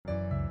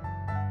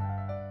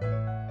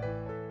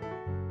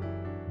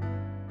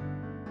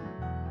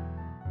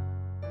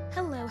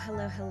Hello,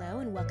 hello, hello,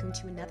 and welcome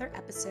to another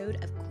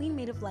episode of Queen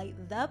Made of Light,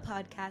 the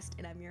podcast,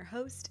 and I'm your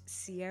host,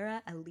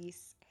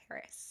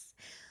 ciaraalyseharris.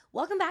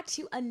 Welcome back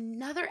to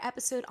another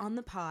episode on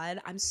the pod.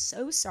 I'm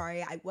so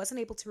sorry I wasn't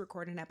able to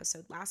record an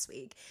episode last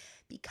week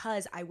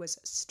because I was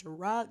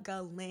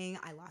struggling.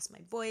 I lost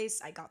my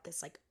voice. I got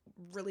this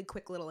really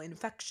quick little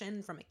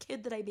infection from a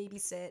kid that I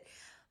babysit,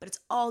 but it's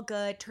all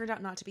good. Turned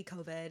out not to be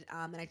COVID,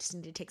 and I just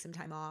needed to take some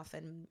time off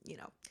and,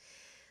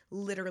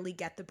 literally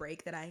get the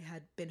break that I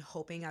had been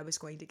hoping I was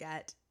going to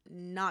get.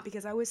 Not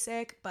because I was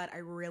sick, but I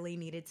really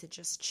needed to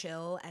just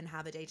chill and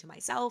have a day to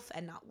myself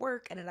and not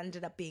work, and it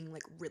ended up being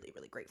really,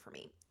 really great for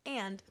me.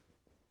 And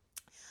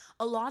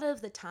a lot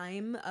of the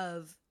time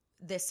of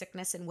this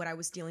sickness and what I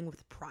was dealing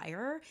with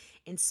prior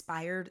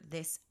inspired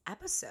this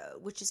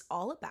episode, which is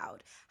all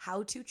about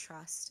how to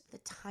trust the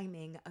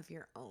timing of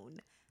your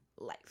own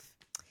life.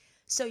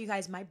 So you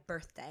guys, my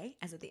birthday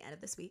is at the end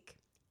of this week.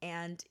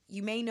 And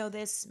you may know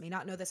this, may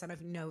not know this, I don't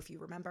know if you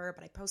remember,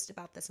 but I posted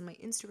about this on my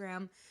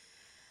Instagram,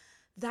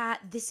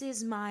 that this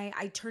is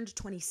I turned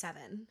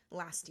 27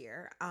 last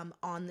year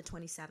on the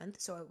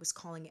 27th, so I was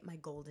calling it my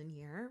golden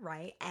year,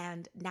 right?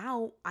 And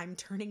now I'm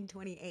turning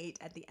 28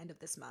 at the end of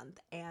this month,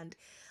 and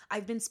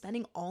I've been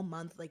spending all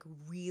month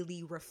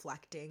really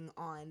reflecting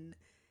on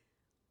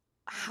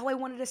how I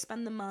wanted to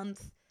spend the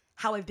month,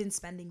 how I've been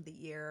spending the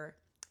year,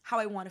 how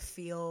I want to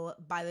feel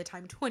by the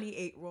time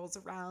 28 rolls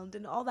around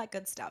and all that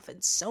good stuff.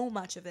 And so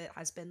much of it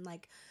has been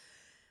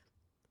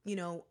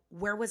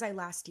where was I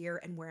last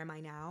year and where am I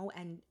now?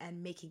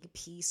 And making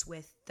peace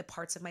with the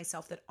parts of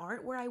myself that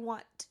aren't where I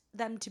want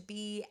them to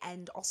be,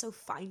 and also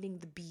finding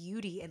the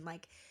beauty in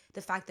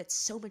the fact that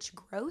so much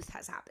growth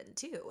has happened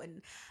too.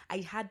 And I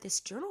had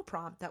this journal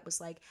prompt that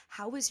was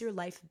how is your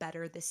life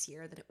better this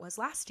year than it was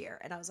last year?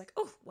 And I was like,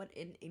 oh, what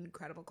an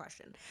incredible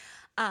question.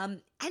 And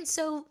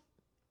so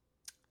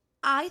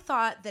I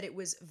thought that it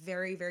was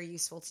very, very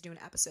useful to do an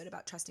episode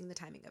about trusting the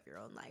timing of your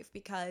own life,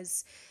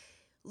 because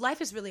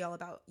life is really all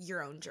about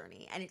your own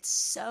journey. And it's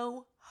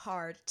so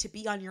hard to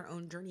be on your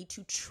own journey,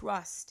 to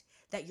trust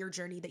that your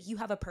journey, that you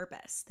have a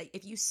purpose, that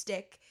if you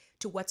stick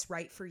to what's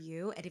right for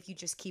you, and if you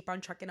just keep on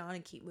trucking on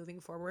and keep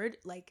moving forward,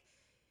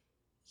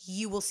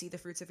 you will see the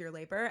fruits of your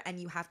labor. And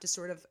you have to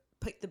sort of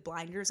put the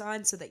blinders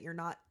on so that you're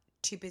not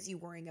too busy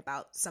worrying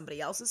about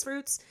somebody else's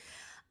fruits.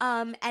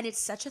 And it's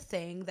such a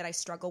thing that I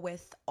struggle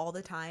with all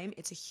the time.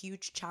 It's a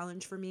huge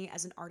challenge for me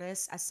as an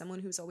artist, as someone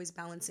who's always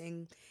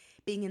balancing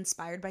being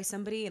inspired by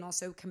somebody and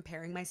also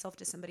comparing myself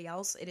to somebody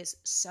else. It is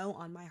so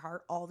on my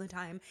heart all the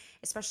time,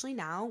 especially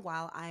now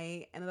while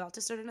I am about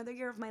to start another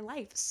year of my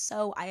life.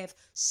 So I have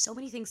so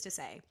many things to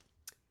say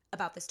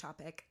about this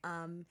topic.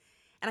 And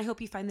I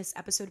hope you find this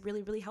episode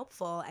really, really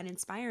helpful and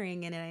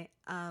inspiring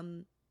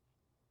and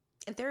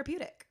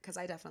therapeutic, because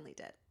I definitely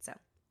did. So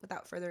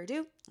without further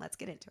ado, let's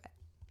get into it.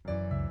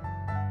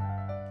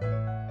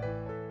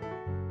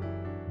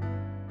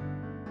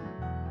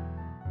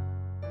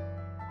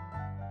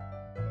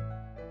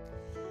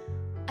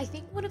 I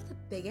think one of the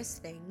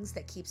biggest things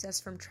that keeps us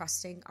from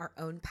trusting our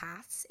own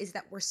paths is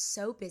that we're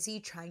so busy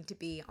trying to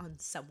be on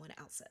someone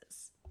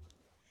else's.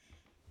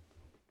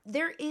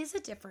 There is a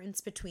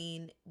difference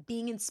between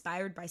being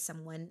inspired by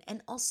someone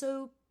and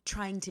also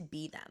trying to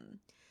be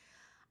them.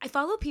 I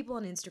follow people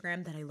on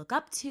Instagram that I look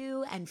up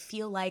to and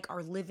feel like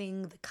are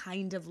living the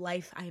kind of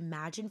life I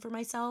imagine for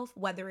myself,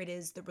 whether it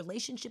is the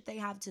relationship they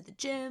have to the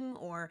gym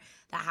or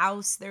the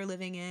house they're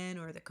living in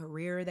or the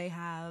career they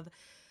have.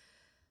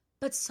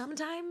 But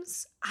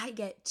sometimes I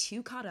get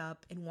too caught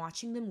up in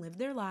watching them live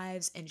their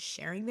lives and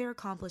sharing their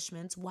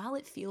accomplishments while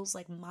it feels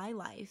like my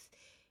life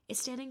is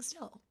standing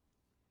still.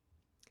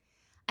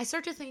 I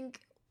start to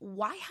think,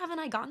 why haven't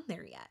I gotten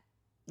there yet?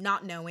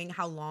 Not knowing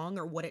how long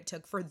or what it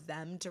took for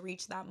them to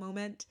reach that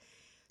moment.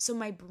 So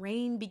my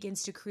brain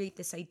begins to create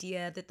this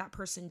idea that that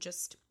person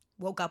just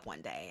woke up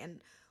one day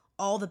and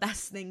all the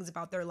best things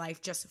about their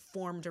life just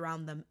formed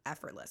around them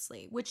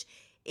effortlessly, which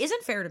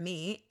isn't fair to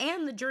me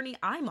and the journey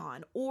I'm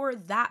on, or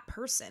that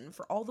person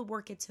for all the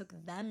work it took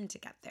them to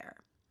get there.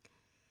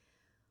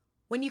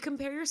 When you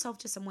compare yourself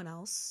to someone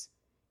else,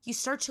 you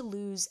start to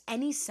lose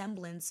any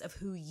semblance of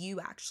who you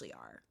actually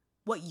are,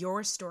 what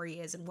your story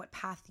is, and what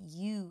path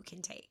you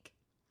can take.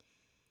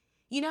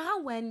 You know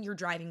how when you're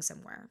driving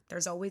somewhere,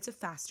 there's always a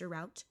faster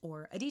route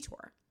or a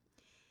detour.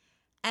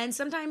 And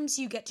sometimes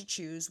you get to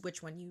choose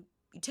which one you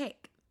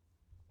take.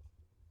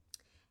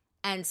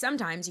 And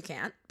sometimes you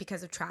can't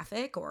because of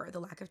traffic or the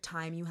lack of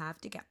time you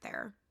have to get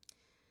there.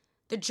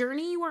 The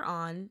journey you are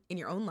on in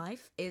your own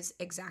life is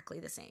exactly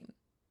the same.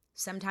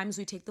 Sometimes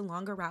we take the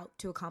longer route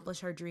to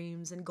accomplish our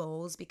dreams and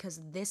goals because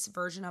this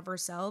version of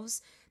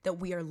ourselves that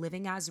we are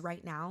living as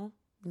right now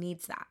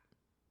needs that.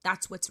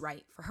 That's what's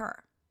right for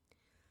her.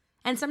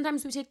 And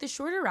sometimes we take the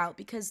shorter route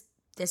because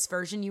this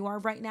version you are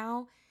right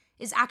now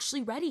is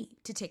actually ready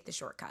to take the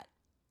shortcut.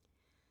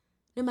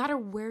 No matter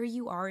where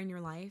you are in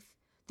your life,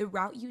 the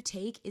route you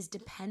take is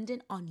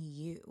dependent on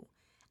you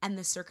and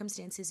the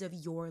circumstances of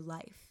your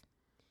life.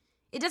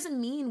 It doesn't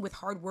mean with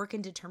hard work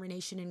and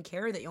determination and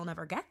care that you'll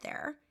never get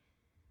there.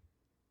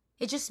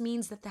 It just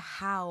means that the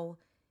how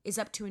is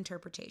up to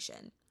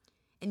interpretation,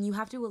 and you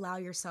have to allow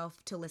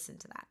yourself to listen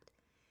to that.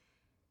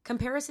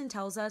 Comparison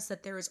tells us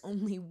that there is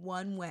only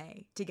one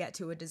way to get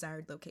to a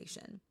desired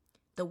location,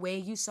 the way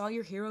you saw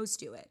your heroes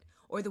do it,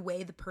 or the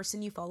way the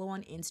person you follow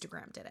on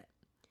Instagram did it.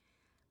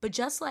 But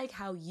just like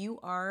how you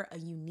are a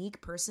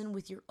unique person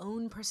with your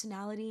own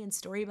personality and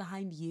story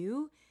behind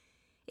you,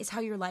 is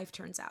how your life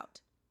turns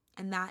out.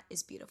 And that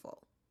is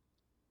beautiful.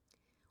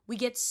 We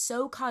get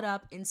so caught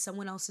up in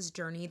someone else's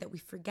journey that we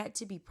forget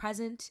to be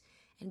present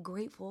and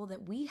grateful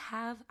that we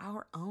have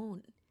our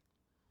own.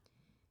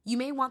 You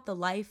may want the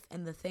life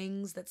and the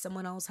things that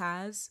someone else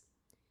has,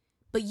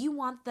 but you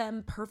want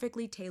them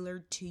perfectly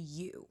tailored to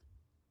you,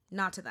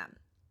 not to them.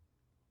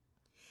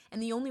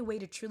 And the only way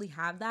to truly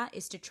have that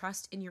is to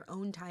trust in your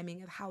own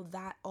timing of how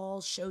that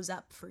all shows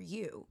up for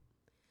you.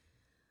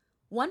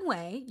 One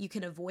way you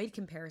can avoid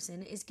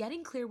comparison is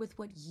getting clear with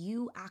what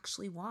you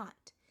actually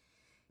want.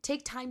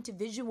 Take time to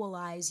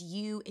visualize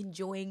you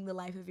enjoying the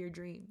life of your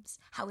dreams,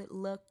 how it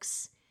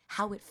looks,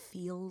 how it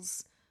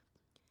feels.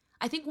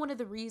 I think one of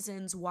the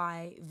reasons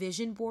why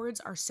vision boards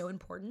are so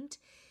important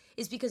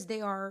is because they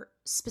are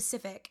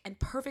specific and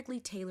perfectly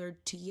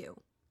tailored to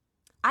you.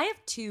 I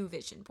have 2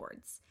 vision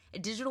boards, a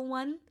digital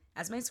one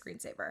as my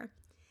screensaver,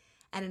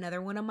 and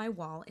another one on my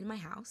wall in my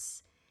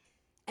house.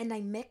 And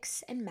I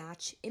mix and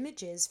match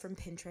images from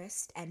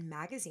Pinterest and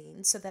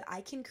magazines so that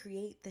I can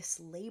create this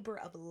labor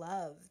of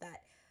love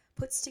that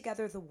puts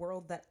together the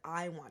world that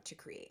I want to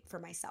create for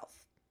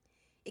myself.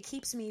 It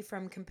keeps me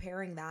from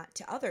comparing that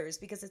to others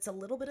because it's a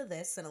little bit of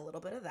this and a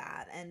little bit of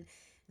that, and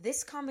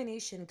this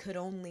combination could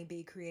only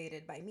be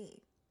created by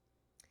me.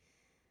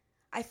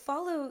 I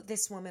follow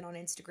this woman on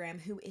Instagram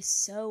who is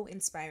so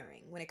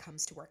inspiring when it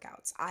comes to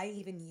workouts. I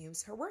even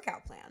use her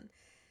workout plan.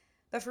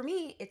 But for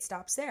me, it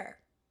stops there.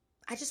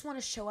 I just want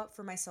to show up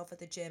for myself at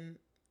the gym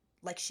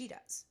like she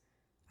does.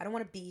 I don't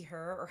want to be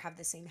her or have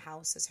the same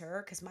house as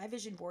her because my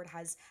vision board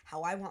has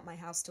how I want my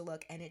house to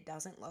look and it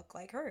doesn't look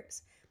like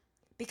hers.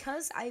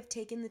 Because I've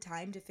taken the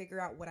time to figure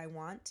out what I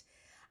want,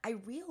 I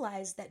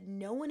realize that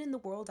no one in the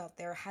world out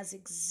there has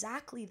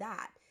exactly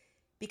that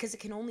because it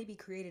can only be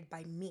created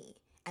by me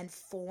and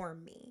for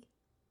me.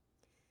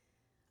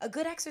 A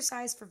good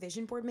exercise for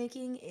vision board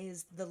making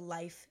is the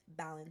life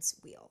balance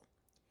wheel.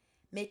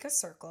 Make a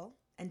circle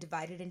and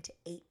divide it into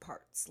 8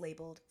 parts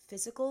labeled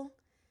physical,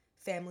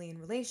 family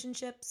and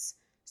relationships,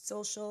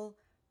 social,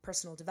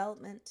 personal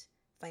development,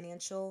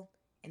 financial,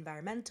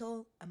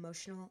 environmental,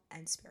 emotional,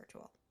 and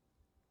spiritual.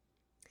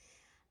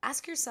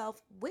 Ask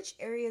yourself which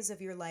areas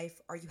of your life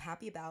are you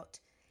happy about,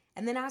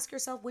 and then ask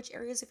yourself which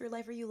areas of your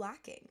life are you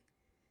lacking.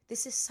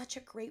 This is such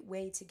a great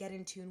way to get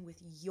in tune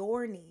with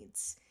your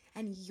needs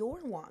and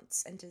your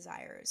wants and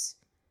desires.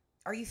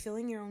 Are you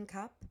filling your own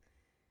cup?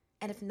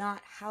 And if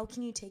not, how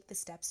can you take the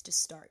steps to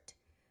start?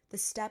 The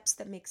steps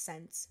that make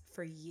sense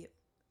for you.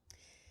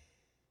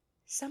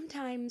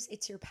 Sometimes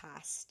it's your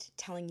past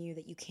telling you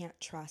that you can't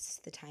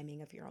trust the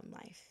timing of your own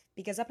life,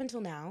 because up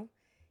until now,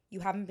 you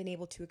haven't been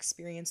able to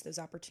experience those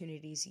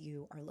opportunities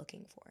you are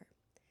looking for.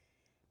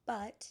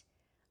 But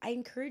I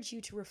encourage you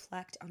to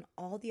reflect on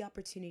all the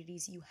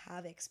opportunities you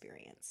have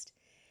experienced.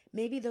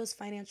 Maybe those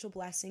financial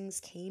blessings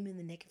came in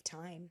the nick of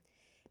time.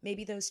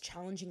 Maybe those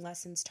challenging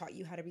lessons taught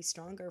you how to be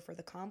stronger for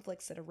the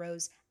conflicts that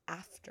arose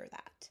after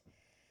that.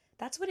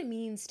 That's what it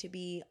means to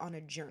be on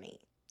a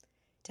journey,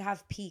 to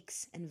have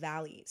peaks and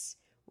valleys,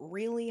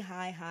 really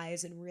high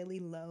highs and really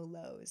low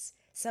lows,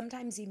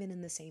 sometimes even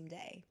in the same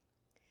day.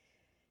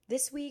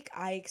 This week,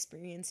 I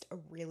experienced a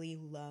really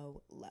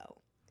low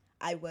low.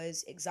 I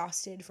was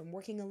exhausted from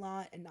working a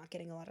lot and not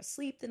getting a lot of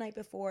sleep the night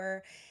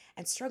before,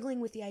 and struggling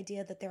with the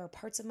idea that there are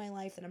parts of my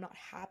life that I'm not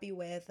happy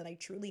with, that I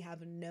truly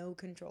have no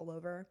control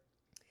over.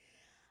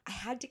 I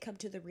had to come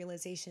to the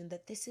realization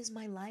that this is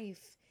my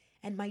life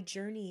and my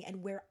journey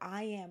and where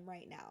I am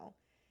right now.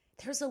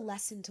 There's a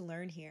lesson to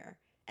learn here,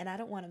 and I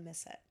don't want to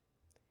miss it.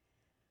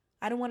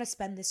 I don't want to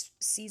spend this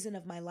season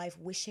of my life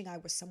wishing I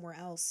was somewhere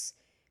else,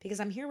 because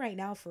I'm here right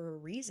now for a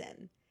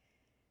reason.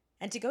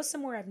 And to go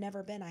somewhere I've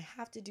never been, I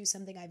have to do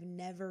something I've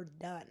never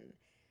done.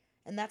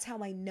 And that's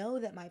how I know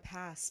that my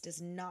past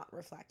does not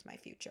reflect my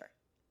future.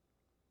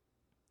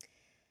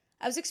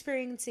 I was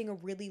experiencing a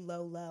really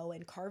low low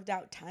and carved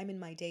out time in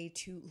my day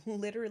to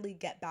literally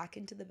get back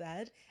into the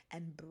bed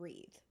and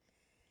breathe.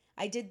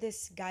 I did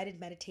this guided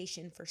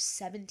meditation for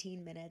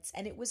 17 minutes,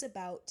 and it was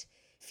about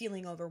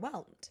feeling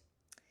overwhelmed.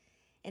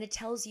 And it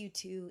tells you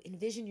to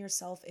envision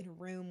yourself in a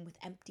room with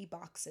empty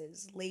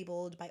boxes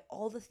labeled by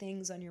all the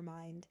things on your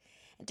mind,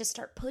 and to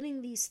start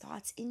putting these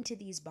thoughts into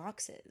these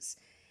boxes.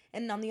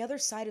 And on the other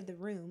side of the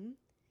room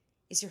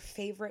is your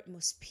favorite,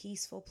 most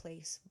peaceful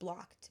place,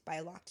 blocked by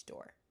a locked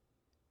door.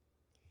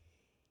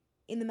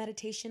 In the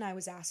meditation, I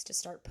was asked to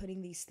start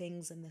putting these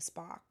things in this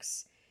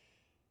box.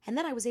 And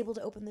then I was able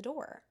to open the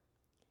door.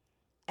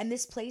 And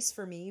this place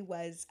for me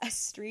was a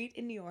street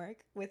in New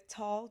York with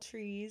tall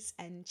trees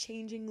and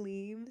changing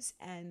leaves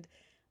and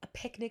a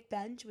picnic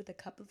bench with a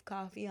cup of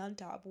coffee on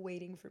top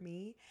waiting for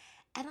me.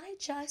 And I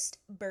just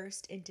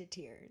burst into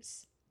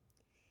tears.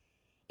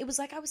 It was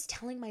like I was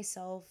telling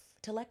myself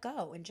to let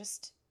go and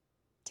just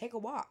take a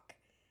walk,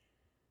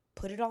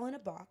 put it all in a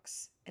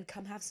box, and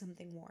come have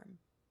something warm.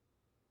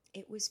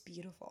 It was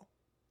beautiful.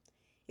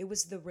 It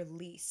was the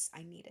release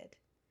I needed,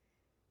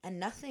 and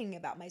nothing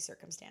about my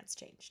circumstance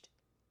changed.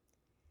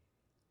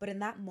 But in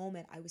that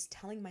moment, I was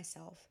telling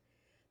myself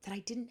that I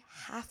didn't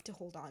have to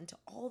hold on to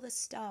all the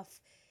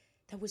stuff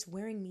that was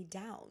wearing me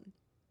down.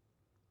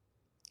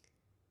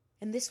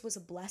 And this was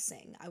a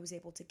blessing I was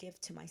able to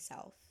give to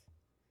myself.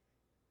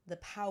 The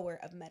power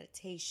of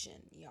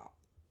meditation, y'all.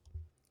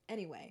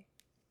 Anyway,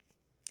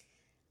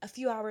 a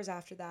few hours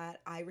after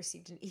that, I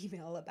received an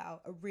email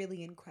about a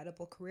really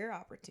incredible career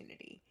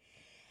opportunity.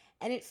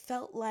 And it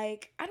felt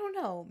like, I don't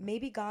know,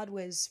 maybe God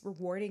was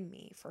rewarding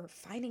me for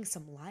finding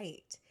some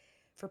light,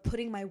 for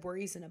putting my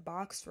worries in a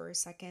box for a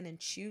second and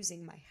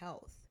choosing my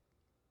health.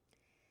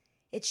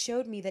 It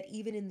showed me that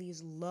even in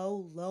these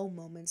low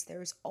moments,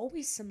 there is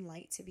always some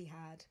light to be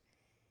had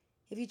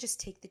if you just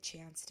take the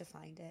chance to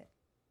find it.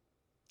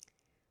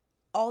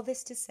 All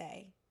this to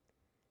say,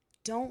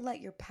 don't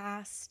let your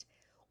past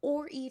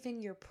or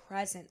even your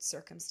present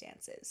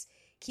circumstances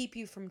keep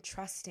you from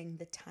trusting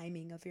the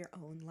timing of your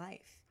own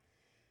life.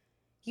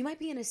 You might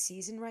be in a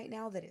season right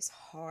now that is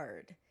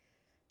hard,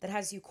 that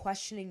has you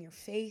questioning your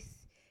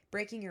faith,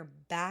 breaking your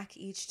back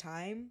each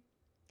time.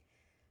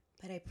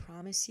 But I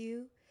promise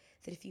you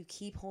that if you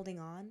keep holding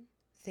on,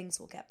 things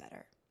will get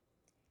better.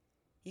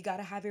 You got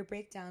to have your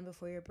breakdown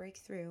before your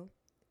breakthrough.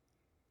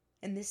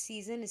 And this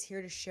season is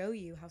here to show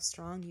you how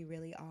strong you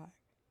really are.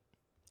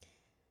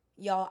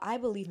 Y'all, I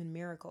believe in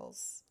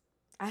miracles.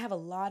 I have a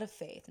lot of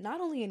faith,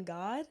 not only in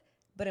God,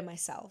 but in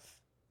myself.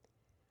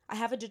 I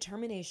have a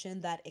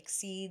determination that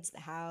exceeds the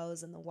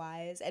hows and the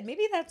whys, and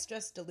maybe that's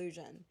just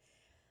delusion.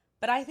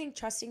 But I think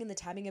trusting in the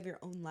timing of your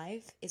own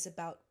life is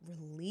about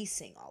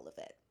releasing all of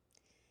it.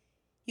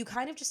 You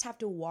kind of just have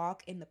to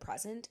walk in the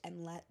present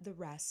and let the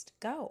rest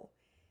go.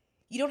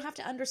 You don't have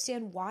to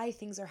understand why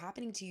things are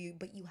happening to you,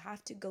 but you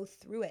have to go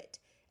through it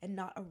and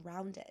not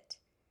around it.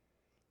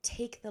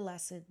 Take the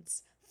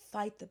lessons,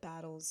 fight the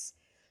battles,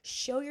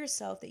 show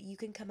yourself that you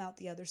can come out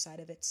the other side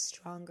of it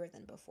stronger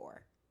than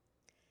before.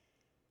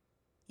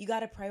 You got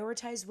to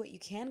prioritize what you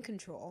can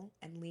control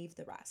and leave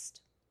the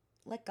rest.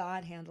 Let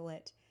God handle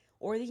it,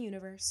 or the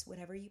universe,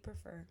 whatever you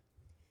prefer,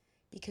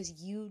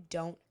 because you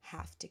don't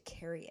have to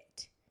carry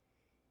it.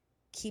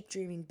 Keep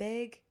dreaming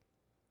big,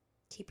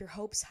 keep your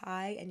hopes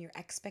high and your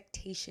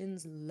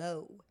expectations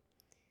low.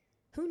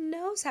 Who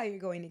knows how you're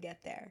going to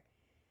get there?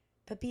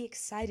 But be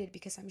excited,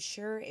 because I'm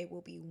sure it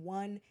will be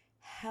one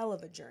hell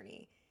of a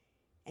journey.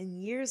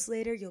 And years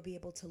later, you'll be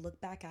able to look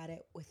back at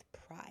it with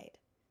pride.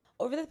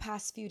 Over the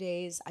past few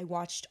days, I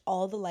watched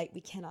All the Light We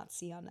Cannot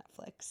See on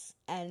Netflix,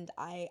 and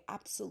I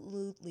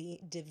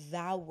absolutely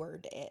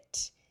devoured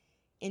it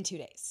in 2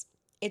 days.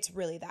 It's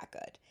really that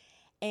good.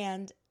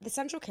 And the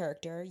central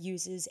character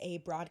uses a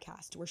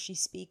broadcast where she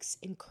speaks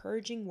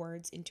encouraging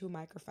words into a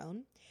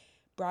microphone,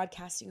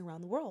 broadcasting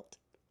around the world.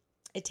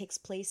 It takes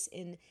place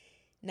in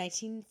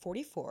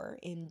 1944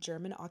 in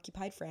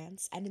German-occupied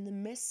France, and in the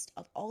midst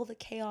of all the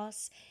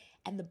chaos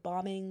and the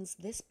bombings,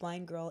 this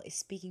blind girl is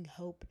speaking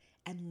hope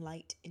and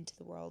light into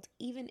the world,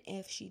 even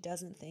if she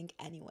doesn't think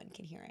anyone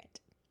can hear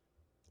it.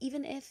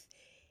 Even if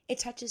it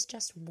touches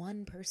just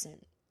one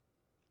person.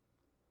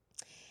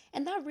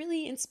 And that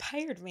really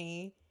inspired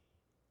me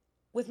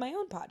with my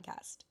own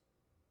podcast.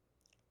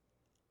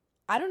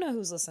 I don't know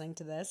who's listening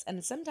to this,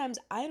 and sometimes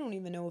I don't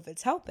even know if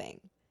it's helping.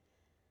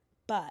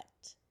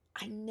 But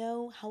I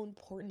know how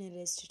important it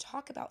is to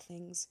talk about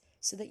things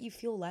so that you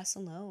feel less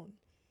alone.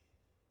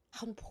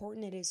 How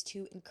important it is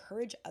to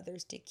encourage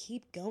others to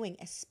keep going,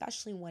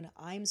 especially when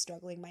I'm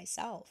struggling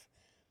myself.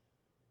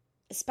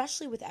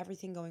 Especially with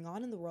everything going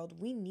on in the world,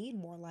 we need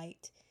more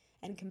light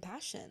and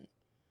compassion.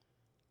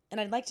 And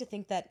I'd like to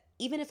think that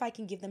even if I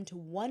can give them to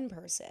one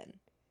person,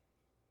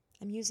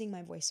 I'm using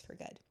my voice for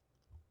good.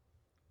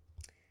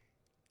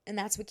 And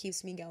that's what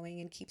keeps me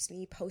going and keeps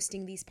me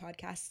posting these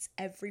podcasts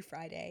every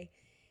Friday.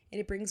 And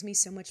it brings me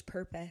so much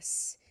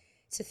purpose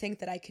to think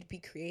that I could be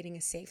creating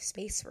a safe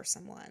space for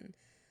someone.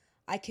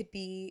 I could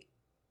be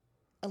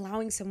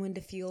allowing someone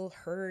to feel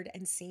heard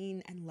and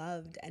seen and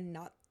loved and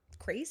not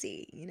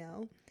crazy, you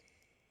know?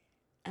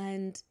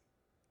 And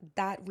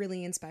that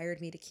really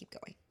inspired me to keep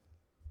going.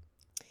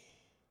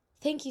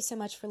 Thank you so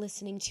much for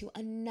listening to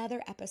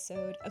another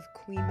episode of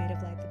Queen Made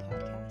of Light, the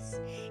podcast.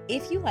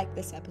 If you liked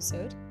this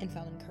episode and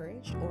felt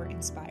encouraged or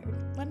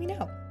inspired, let me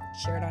know.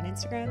 Share it on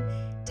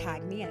Instagram.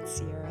 Tag me at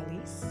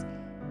ciaraalyseharris.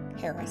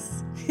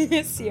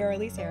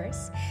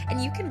 ciaraalyseharris.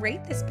 And you can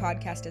rate this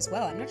podcast as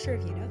well. I'm not sure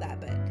if you know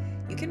that, but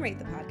you can rate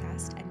the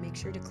podcast and make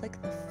sure to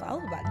click the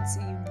follow button so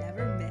you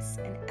never miss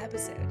an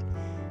episode.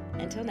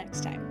 Until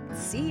next time,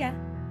 see ya.